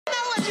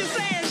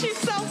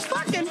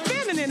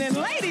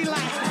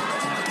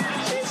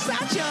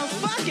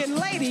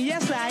lady.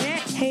 Yes, I am.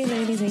 Hey,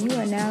 ladies, and you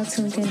are now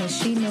tuned in to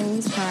She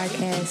Knows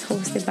podcast,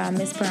 hosted by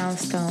Miss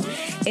Brownstone.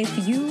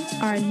 If you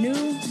are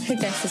new, hit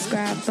that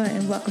subscribe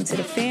button. Welcome to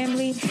the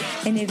family.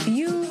 And if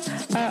you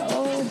are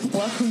old,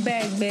 welcome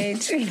back,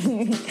 bitch.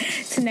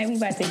 Tonight, we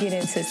about to get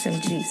into some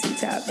juicy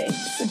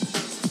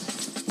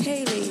topics.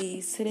 Hey,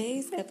 ladies,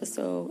 today's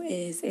episode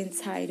is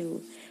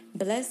entitled,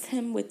 Bless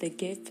Him with the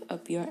Gift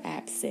of Your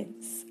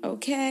Absence.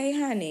 Okay,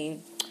 honey?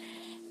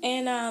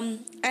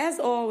 And as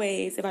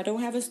always, if I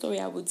don't have a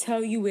story, I will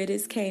tell you where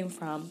this came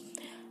from.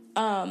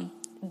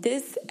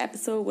 This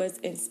episode was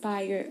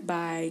inspired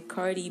by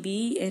Cardi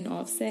B and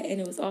Offset, and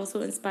it was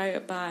also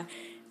inspired by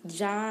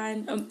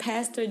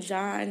Pastor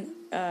John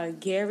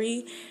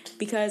Gary,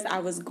 because I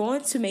was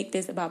going to make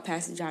this about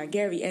Pastor John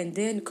Gary, and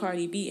then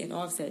Cardi B and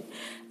Offset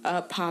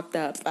popped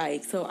up.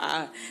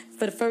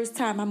 For the first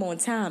time, I'm on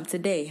time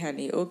today,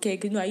 honey. Okay,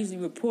 because I usually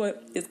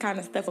report this kind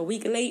of stuff a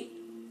week late.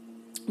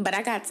 But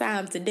I got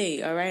time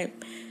today, all right?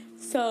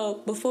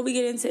 So before we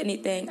get into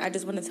anything, I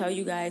just want to tell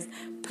you guys,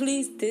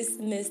 please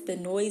dismiss the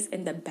noise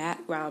in the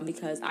background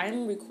because I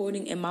am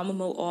recording in Mama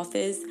Mo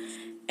office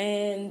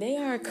and they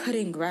are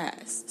cutting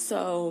grass.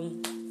 So,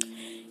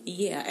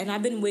 yeah. And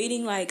I've been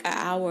waiting like an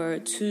hour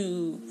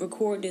to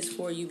record this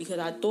for you because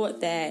I thought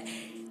that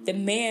the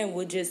man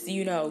would just,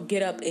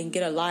 get up and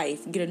get a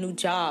life, get a new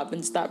job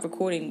and stop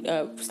cutting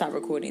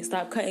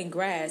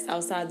grass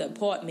outside the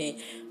apartment,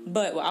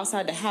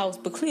 outside the house.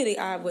 But clearly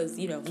I was,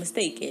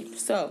 mistaken.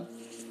 So,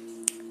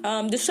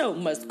 the show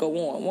must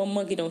go on. One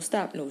monkey don't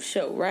stop no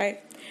show,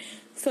 right?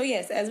 So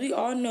yes, as we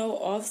all know,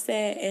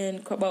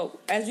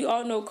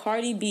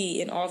 Cardi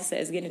B and Offset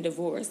is getting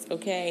divorced,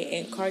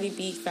 okay? And Cardi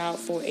B filed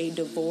for a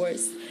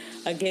divorce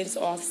against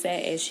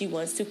Offset, and she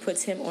wants to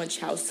put him on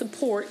child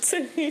support.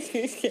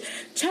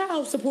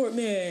 Child support,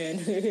 man.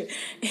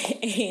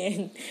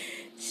 And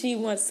she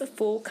wants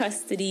full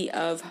custody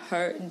of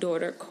her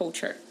daughter,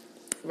 Culture,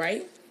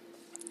 right?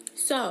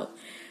 So,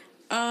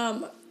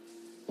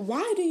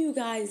 why do you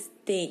guys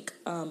think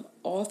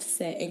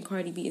Offset and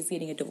Cardi B is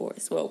getting a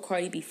divorce? Well,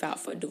 Cardi B filed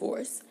for a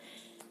divorce.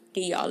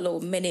 Give y'all a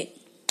little minute.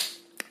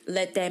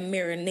 Let that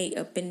marinate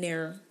up in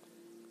there.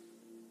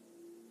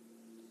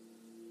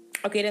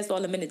 Okay, that's all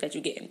the minutes that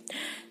you're getting.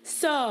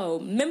 So,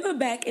 remember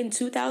back in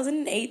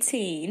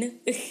 2018,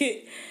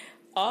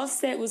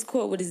 Offset was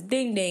caught with his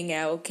ding-ding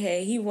out,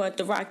 okay? He wanted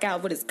to rock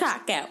out with his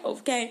cock out,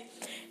 okay?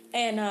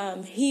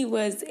 And he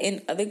was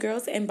in other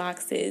girls'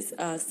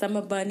 inboxes,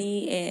 Summer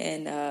Bunny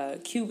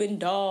and Cuban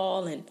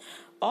Doll and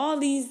all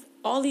these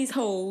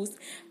hoes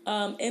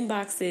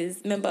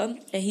inboxes, remember?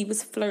 And he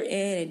was flirting,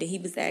 and then he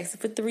was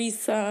asking for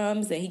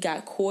threesomes, and he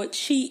got caught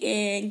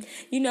cheating.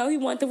 He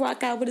wanted to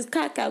rock out with his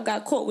cock out,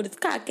 got caught with his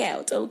cock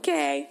out,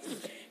 okay?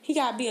 He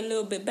got to be a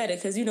little bit better,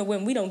 because,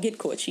 when we don't get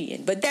caught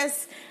cheating. But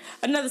that's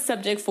another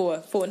subject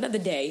for another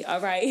day,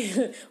 all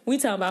right? We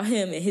talking about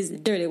him and his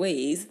dirty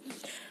ways.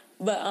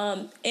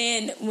 But,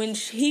 and when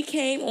he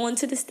came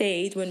onto the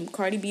stage, when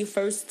Cardi B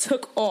first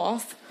took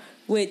off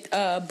with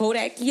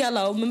Bodak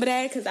Yellow, remember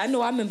that? Because I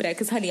remember that,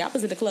 because, honey, I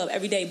was in the club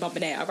every day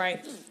bumping that, all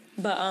right?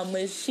 But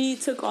when she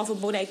took off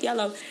with Bodak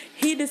Yellow,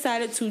 he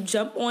decided to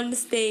jump on the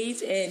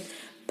stage and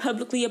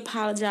publicly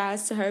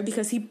apologize to her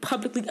because he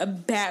publicly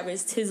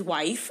embarrassed his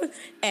wife,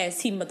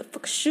 as he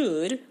motherfucker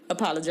should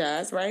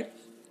apologize, right?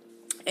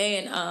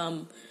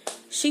 And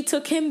she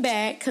took him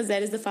back because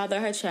that is the father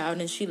of her child,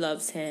 and she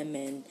loves him,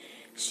 and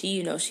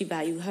she, she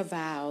valued her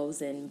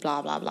vows and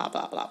blah, blah, blah,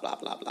 blah, blah, blah,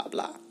 blah, blah,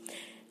 blah.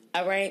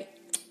 All right?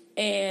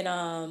 And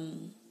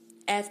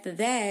after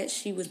that,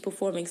 she was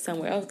performing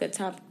somewhere else. At the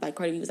time, like,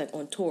 Cardi B was, like,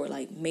 on tour,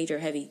 like, major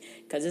heavy,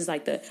 because it's,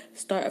 like, the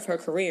start of her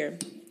career.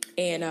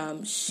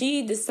 And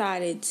she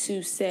decided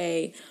to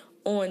say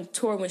on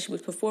tour when she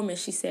was performing,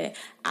 she said,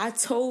 I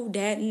told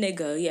that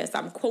nigga, yes,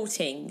 I'm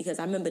quoting, because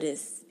I remember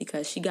this,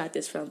 because she got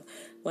this from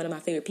one of my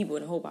favorite people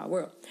in the whole wide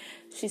world.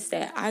 She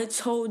said, I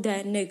told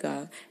that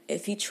nigga,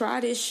 if he try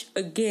this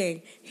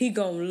again, he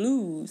gonna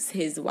lose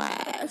his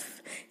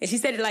wife. And she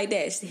said it like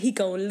that. He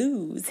gonna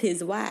lose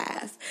his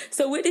wife.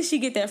 So where did she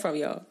get that from,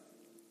 y'all?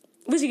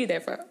 Where'd she get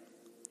that from?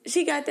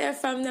 She got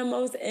that from the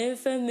most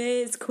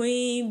infamous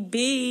Queen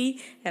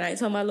B. And I ain't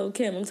talking about Lil'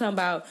 Kim. I'm talking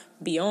about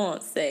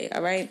Beyonce,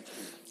 all right?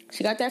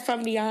 She got that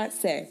from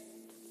Beyonce.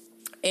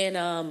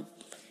 And,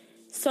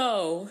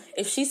 so,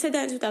 if she said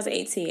that in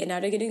 2018, and now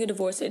they're getting a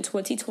divorce in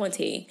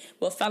 2020,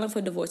 filing for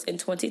divorce in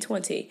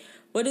 2020,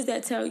 what does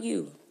that tell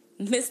you?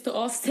 Mr.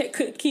 Offset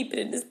couldn't keep it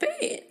in his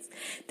pants.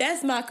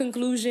 That's my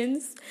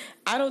conclusions.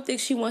 I don't think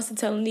she wants to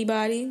tell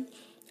anybody,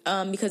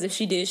 because if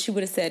she did, she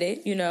would have said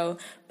it,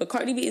 But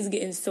Cardi B is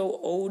getting so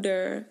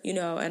older,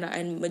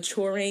 and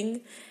maturing.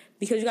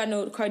 Because you got to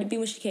know, Cardi B,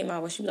 when she came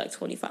out, she was like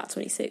 25,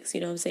 26,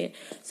 you know what I'm saying?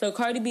 So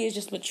Cardi B is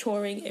just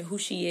maturing in who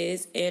she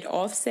is. And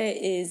Offset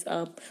is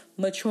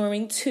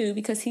maturing too,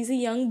 because he's a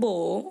young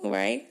bull,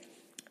 right?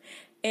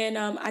 And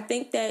I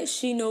think that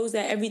she knows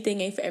that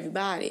everything ain't for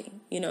everybody.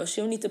 You know,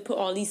 she don't need to put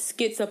all these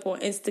skits up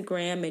on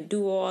Instagram and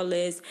do all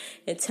this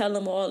and tell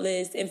them all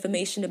this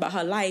information about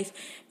her life.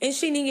 And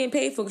she didn't get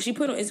paid for it because she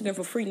put it on Instagram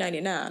for free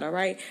 $99, all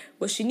right?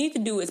 What she need to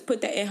do is put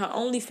that in her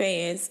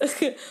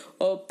OnlyFans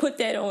or put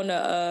that in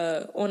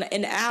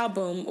the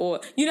album,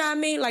 or, you know what I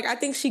mean? Like, I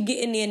think she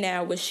getting there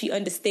now where she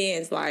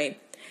understands, like,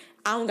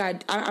 I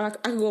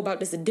can go about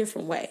this a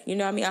different way. You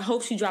know what I mean? I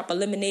hope she drop a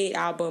Lemonade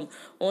album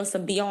on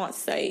some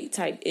Beyonce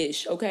type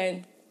ish,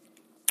 okay?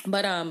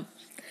 But,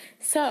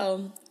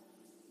 so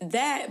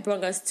that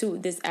brought us to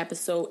this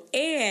episode,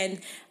 and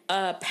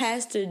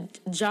Pastor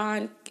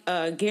John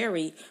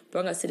Gary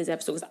brought us to this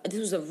episode.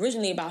 This was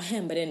originally about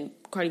him, but then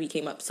Cardi B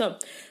came up. So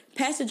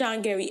Pastor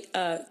John Gary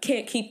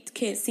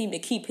can't seem to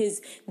keep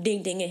his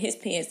ding ding in his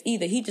pants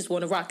either. He just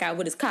want to rock out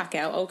with his cock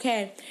out,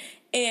 okay?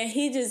 And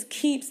he just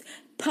keeps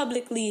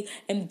publicly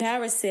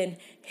embarrassing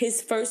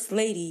his first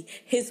lady,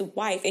 his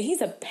wife, and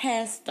he's a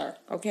pastor,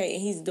 okay,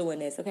 and he's doing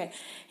this, okay.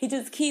 He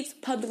just keeps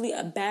publicly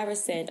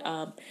embarrassing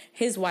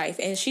his wife,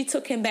 and she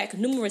took him back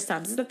numerous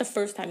times. This is not the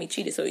first time he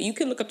cheated, so you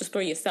can look up the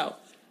story yourself.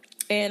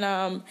 And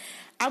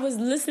I was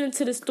listening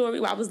to the story.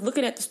 Well, I was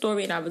looking at the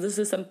story, and I was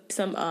listening to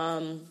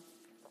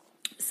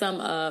some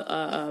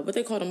what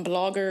they call them,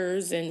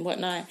 bloggers and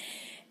whatnot.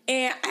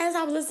 And as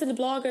I was listening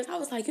to bloggers, I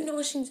was like, you know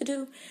what she needs to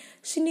do?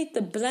 She needs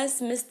to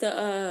bless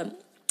Mr.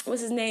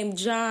 What's his name?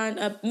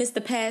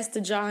 Mr.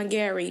 Pastor John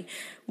Gary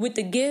with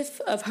the gift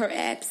of her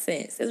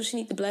absence. That's what she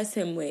needs to bless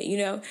him with, you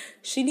know?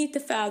 She needs to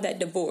file that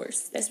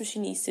divorce. That's what she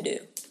needs to do.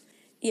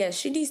 Yeah,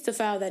 she needs to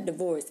file that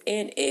divorce.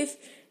 And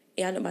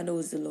I know my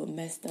nose is a little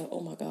messed up.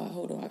 Oh my God,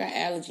 hold on. I got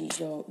allergies,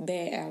 y'all.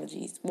 Bad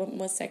allergies.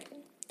 One second.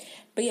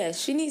 But yeah,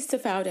 she needs to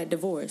file that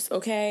divorce,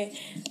 okay?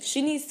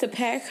 She needs to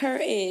pack her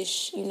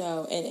ish, you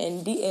know,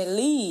 and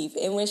leave.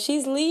 And when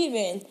she's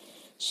leaving,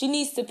 she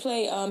needs to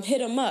play Hit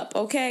 'Em Up,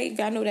 okay?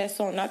 I know that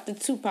song, not the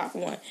Tupac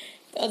one.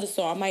 The other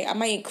song, I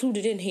might include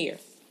it in here.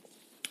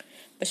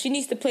 But she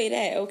needs to play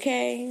that,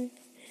 okay?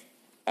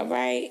 All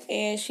right?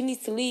 And she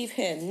needs to leave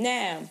him.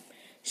 Now,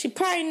 she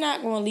probably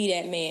not going to leave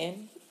that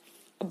man.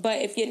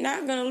 But if you're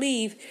not going to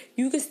leave,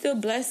 you can still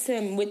bless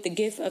him with the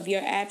gift of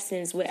your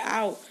absence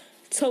without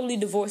totally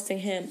divorcing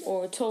him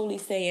or totally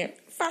saying,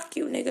 fuck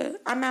you, nigga,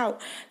 I'm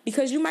out.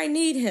 Because you might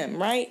need him,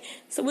 right?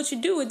 So what you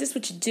do is this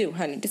what you do,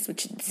 honey. This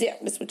what you do.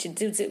 This what you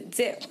do,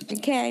 zip.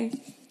 Okay?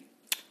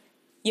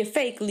 You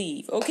fake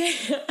leave, okay?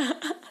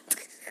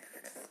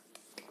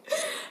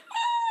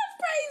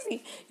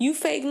 Crazy. You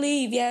fake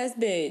leave, yes,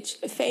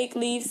 bitch. Fake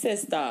leave,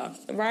 sister,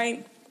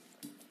 right?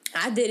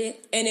 I did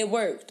it, and it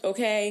worked,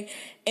 okay?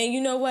 And you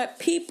know what?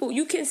 People,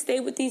 you can stay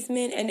with these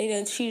men, and they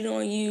done cheated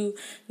on you.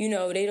 You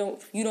know,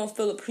 you don't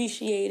feel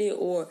appreciated,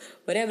 or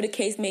whatever the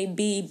case may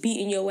be,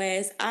 beating your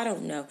ass. I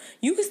don't know.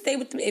 You can stay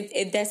with them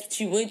if that's what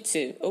you went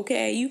to,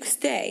 okay? You can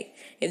stay.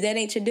 If that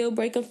ain't your deal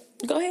breaker,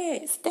 go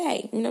ahead,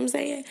 stay. You know what I'm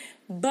saying?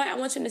 But I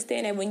want you to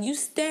understand that when you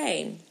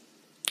stay,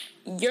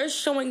 you're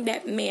showing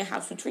that man how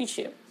to treat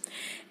you.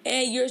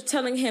 And you're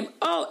telling him,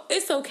 oh,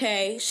 it's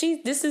okay.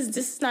 This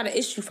is not an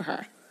issue for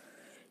her.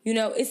 You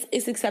know,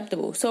 it's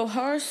acceptable. So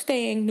her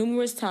staying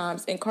numerous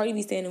times and Cardi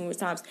B staying numerous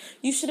times,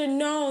 you should have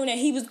known that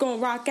he was going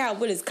to rock out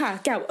with his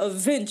cock out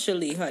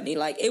eventually, honey.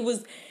 Like, it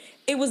was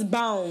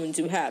bound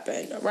to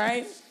happen,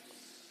 right?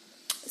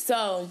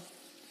 So,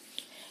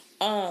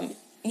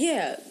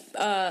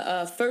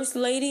 First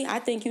Lady, I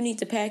think you need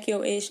to pack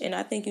your ish, and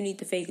I think you need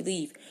to fake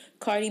leave.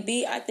 Cardi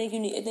B, I think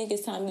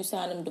it's time you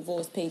sign them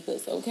divorce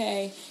papers,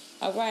 okay?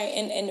 All right,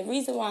 and the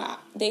reason why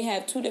they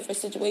have two different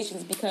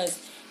situations because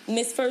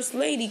Miss First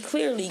Lady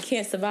clearly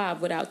can't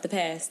survive without the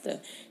pastor.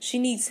 She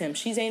needs him.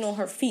 She ain't on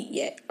her feet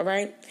yet, all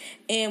right?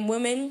 And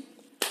women,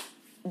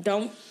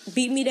 don't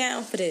beat me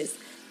down for this.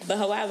 But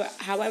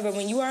however,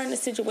 when you are in a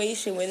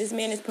situation where this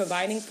man is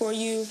providing for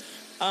you,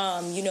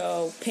 you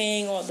know,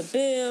 paying all the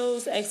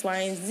bills, X, Y,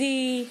 and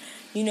Z,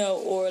 you know,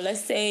 or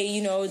let's say,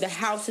 you know, the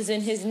house is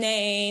in his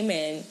name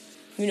and,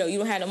 you know, you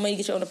don't have no money to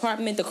get your own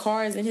apartment, the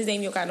car is in his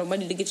name, you don't got no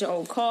money to get your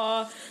own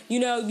car,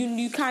 you know,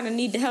 you kind of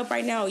need the help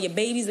right now, your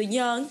babies are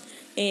young,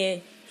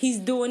 and he's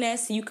doing that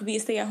so you could be a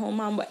stay-at-home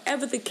mom,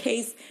 whatever the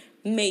case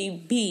may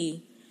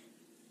be.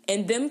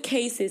 In them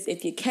cases,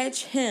 if you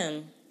catch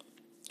him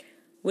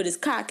with his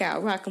cock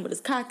out, rocking with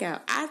his cock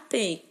out, I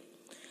think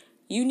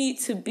you need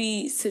to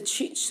be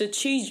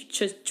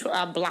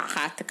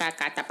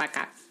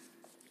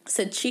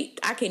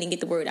I can't even get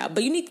the word out,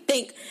 but you need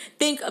to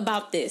think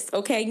about this,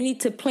 okay? You need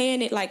to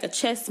plan it like a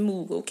chess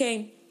move,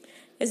 okay?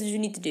 That's what you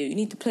need to do. You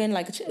need to plan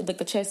like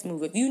a chess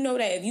move. If you know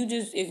that if you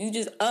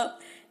just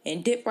up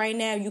and dip right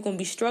now, you're gonna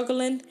be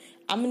struggling.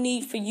 I'm gonna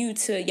need for you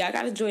y'all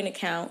got a joint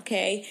account,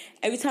 okay?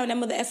 Every time that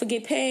mother effer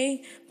get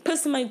paid, put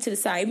some money to the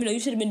side. Even though you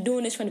should have been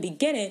doing this from the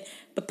beginning,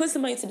 but put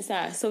some money to the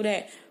side so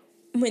that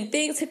when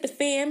things hit the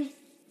fan,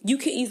 you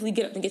can easily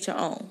get up and get your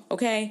own,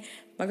 okay?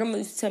 My grandma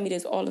used to tell me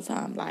this all the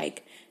time,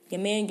 like, your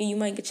man give you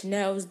money, get your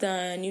nails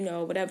done, you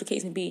know, whatever the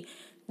case may be.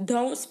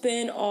 Don't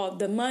spend all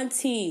the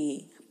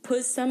money.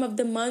 Put some of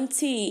the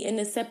money in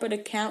a separate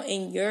account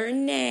in your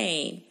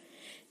name.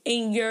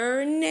 in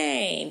your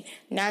name,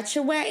 not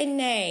your wedding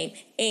name,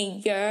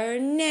 in your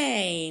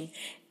name.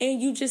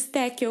 And you just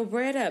stack your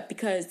bread up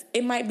because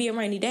it might be a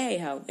rainy day,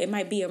 ho. It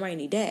might be a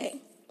rainy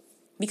day.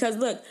 Because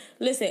look,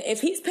 listen,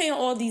 if he's paying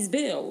all these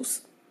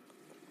bills,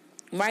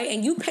 right,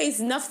 and you pays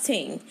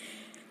nothing,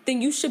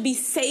 then you should be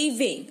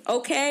saving,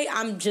 okay?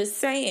 I'm just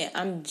saying.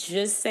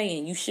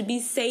 You should be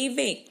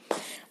saving.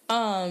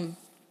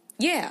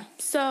 Yeah,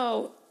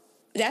 so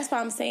that's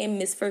why I'm saying,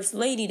 Miss First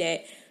Lady,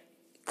 that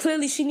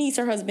clearly she needs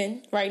her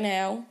husband right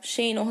now.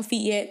 She ain't on her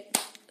feet yet.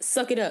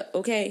 Suck it up,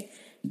 okay?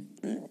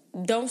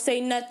 Don't say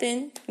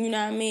nothing, you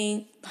know what I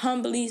mean?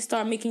 Humbly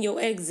start making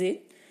your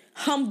exit.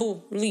 Okay?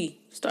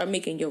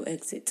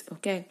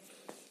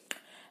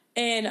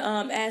 And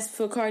as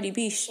for Cardi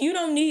B, you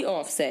don't need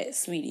Offset,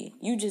 sweetie.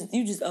 You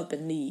just up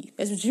and leave.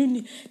 That's what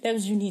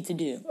you need to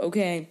do,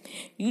 okay?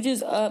 You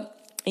just up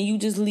and you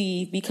just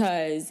leave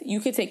because you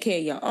can take care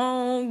of your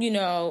own, you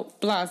know,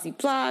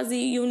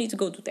 blasey. You don't need to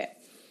go through that.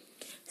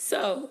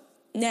 So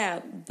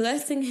now,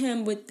 blessing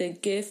him with the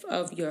gift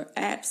of your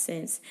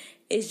absence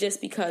is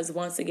just because,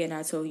 once again,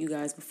 I told you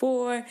guys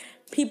before,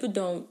 people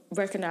don't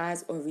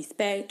recognize or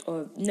respect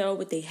or know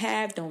what they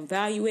have, don't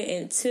value it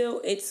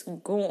until it's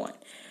gone.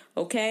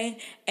 Okay?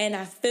 And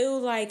I feel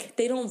like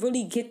they don't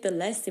really get the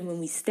lesson when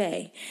we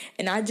stay.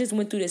 And I just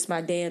went through this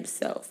my damn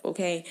self,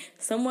 okay?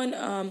 Someone,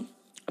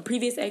 a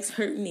previous ex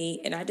hurt me,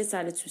 and I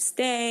decided to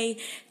stay,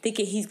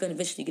 thinking he's going to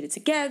eventually get it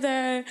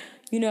together,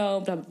 you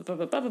know, blah, blah,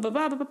 blah, blah, blah, blah,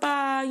 blah, blah,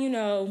 blah, you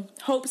know,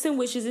 hopes and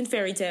wishes and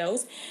fairy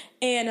tales.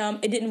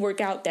 And it didn't work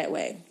out that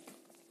way.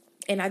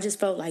 And I just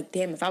felt like,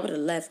 damn, if I would have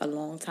left a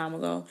long time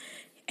ago,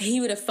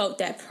 he would have felt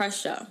that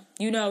pressure.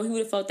 You know, he would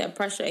have felt that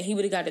pressure and he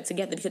would have got it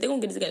together because they're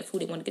going to get it together for who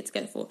they want to get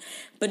together for.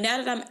 But now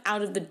that I'm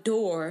out of the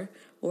door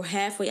or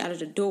halfway out of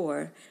the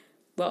door,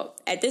 well,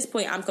 at this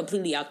point, I'm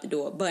completely out the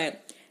door.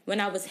 But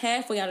when I was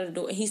halfway out of the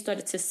door and he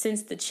started to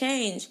sense the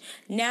change,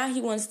 now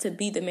he wants to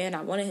be the man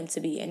I wanted him to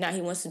be. And now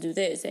he wants to do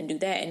this and do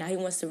that. And now he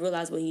wants to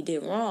realize what he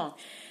did wrong.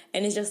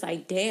 And it's just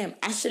like, damn,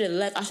 I should have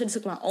left. I should have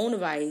took my own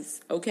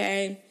advice,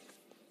 okay?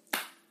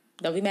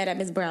 Don't be mad at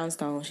Miss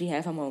Brownstone. She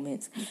had her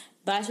moments.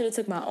 But I should have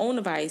took my own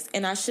advice,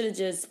 and I should have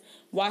just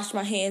washed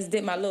my hands,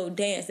 did my little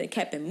dance, and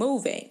kept it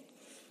moving.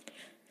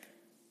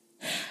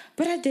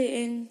 But I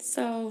didn't,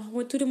 so I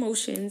went through the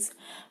motions.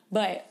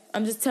 But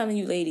I'm just telling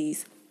you,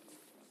 ladies,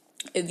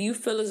 if you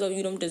feel as though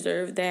you don't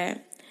deserve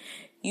that,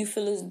 you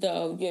feel as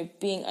though you're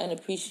being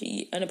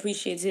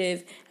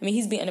unappreciative. I mean,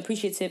 he's being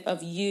unappreciative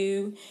of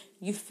you.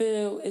 You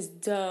feel as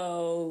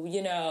though,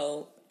 you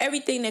know,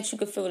 everything that you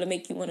could feel to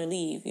make you want to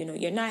leave, you know,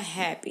 you're not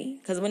happy.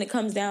 Because when it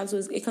comes down to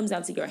it, it comes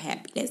down to your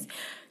happiness.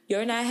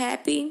 You're not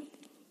happy.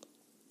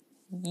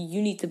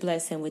 You need to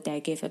bless him with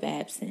that gift of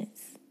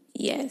absence.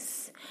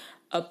 Yes.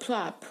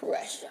 Apply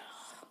pressure.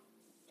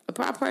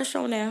 Apply pressure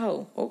on that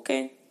hoe,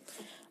 okay?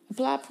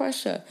 Apply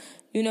pressure.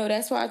 You know,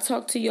 that's why I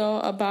talked to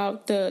y'all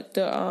about the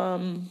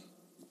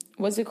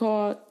what's it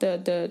called?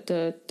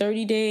 The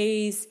 30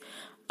 days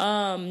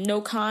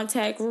no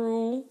contact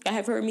rule. I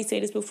have heard me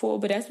say this before,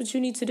 but that's what you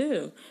need to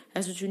do.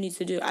 That's what you need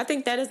to do. I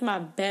think that is my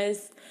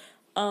best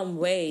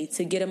way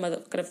to get a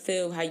motherfucker to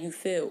feel how you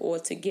feel, or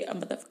to get a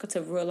motherfucker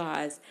to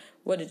realize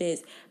what it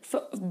is.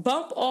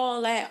 Bump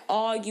all that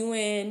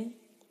arguing,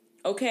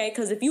 okay?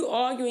 Because if you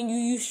arguing,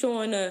 you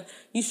showing a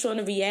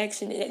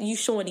reaction, you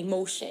showing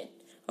emotion,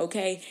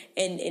 okay?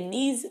 And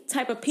these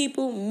type of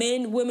people,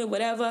 men, women,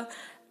 whatever,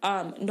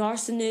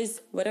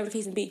 narcissists, whatever the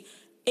case may be,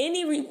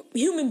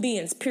 human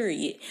beings,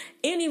 period.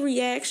 Any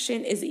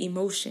reaction is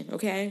emotion,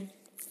 okay?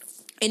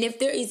 And if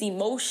there is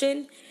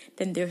emotion,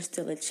 then there's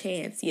still a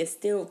chance. You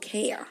still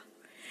care.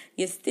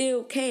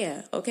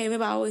 Okay?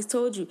 Remember I always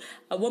told you,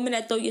 a woman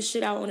that throw your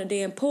shit out on a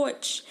damn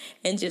porch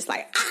and just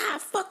like,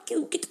 fuck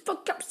you, get the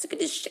fuck up, sick of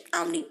this shit,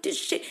 I don't need this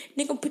shit,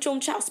 nigga, put you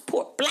on child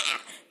support, blah.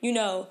 You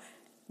know,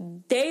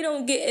 they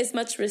don't get as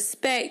much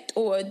respect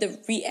or the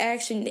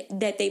reaction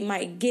that they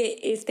might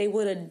get if they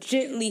would have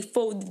gently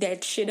folded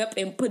that shit up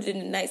and put it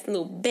in a nice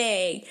little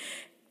bag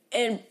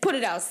and put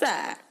it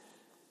outside.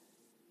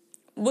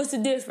 What's the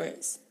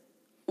difference?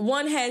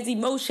 One has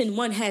emotion,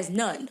 one has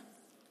none.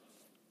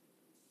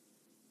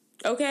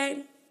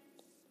 Okay?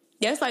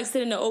 That's like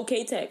sending an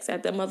okay text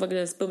after a motherfucker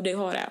that spilled their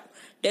heart out.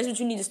 That's what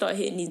you need to start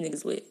hitting these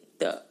niggas with.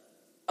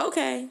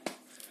 Okay.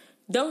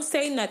 Don't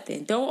say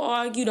nothing. Don't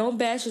argue. Don't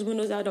bash his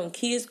windows out. Don't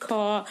key his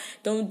car.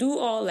 Don't do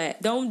all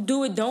that. Don't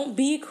do it. Don't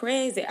be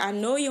crazy. I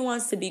know you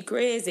wants to be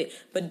crazy,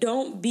 but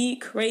don't be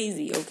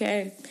crazy,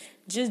 okay?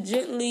 Just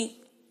gently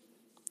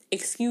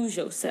excuse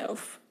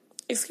yourself.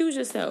 Excuse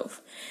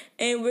yourself.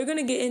 And we're going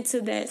to get into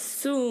that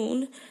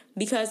soon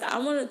because I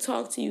want to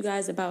talk to you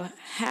guys about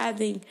how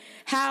to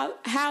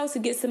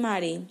get get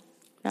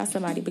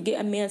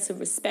a man to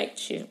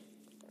respect you.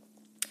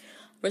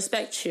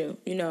 Respect you,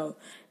 you know.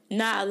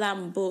 Not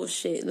allowing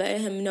bullshit.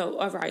 Let him know,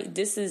 all right,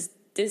 this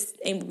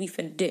ain't what we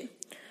finna do.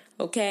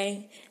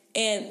 Okay?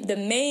 And the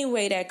main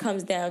way that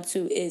comes down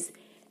to is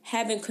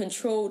having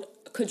controlled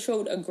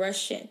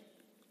aggression.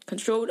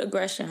 Controlled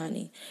aggression,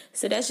 honey.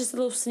 So that's just a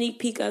little sneak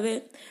peek of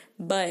it.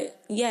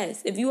 But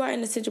yes, if you are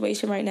in a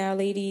situation right now,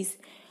 ladies,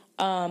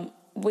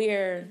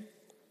 where,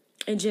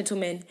 and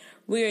gentlemen,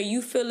 where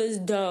you feel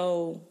as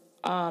though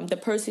the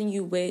person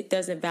you with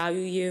doesn't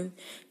value you.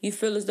 You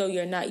feel as though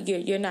you're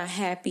not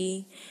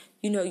happy.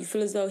 You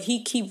feel as though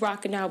he keep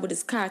rocking out with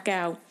his cock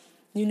out.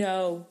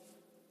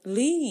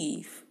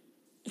 Leave.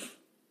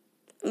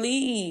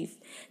 Leave.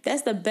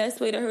 That's the best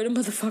way to hurt a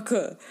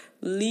motherfucker.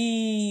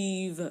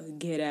 Leave.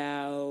 Get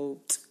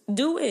out.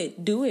 Do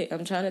it. Do it.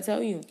 I'm trying to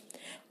tell you.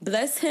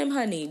 Bless him,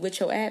 honey, with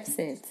your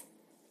absence.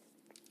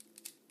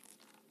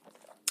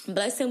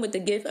 Bless him with the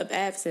gift of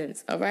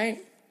absence. All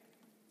right?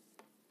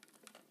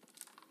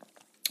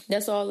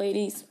 That's all,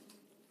 ladies.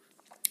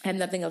 I have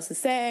nothing else to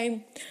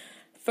say.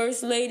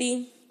 First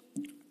lady,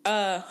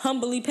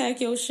 humbly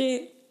pack your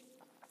shit.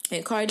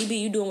 And Cardi B,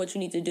 you doing what you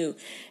need to do.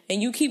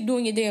 And you keep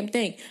doing your damn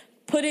thing.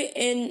 Put it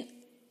in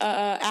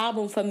an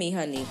album for me,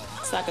 honey,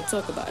 so I can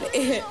talk about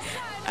it.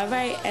 All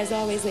right, as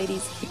always,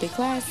 ladies, keep it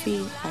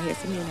classy. I'll hear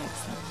from you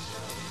next time.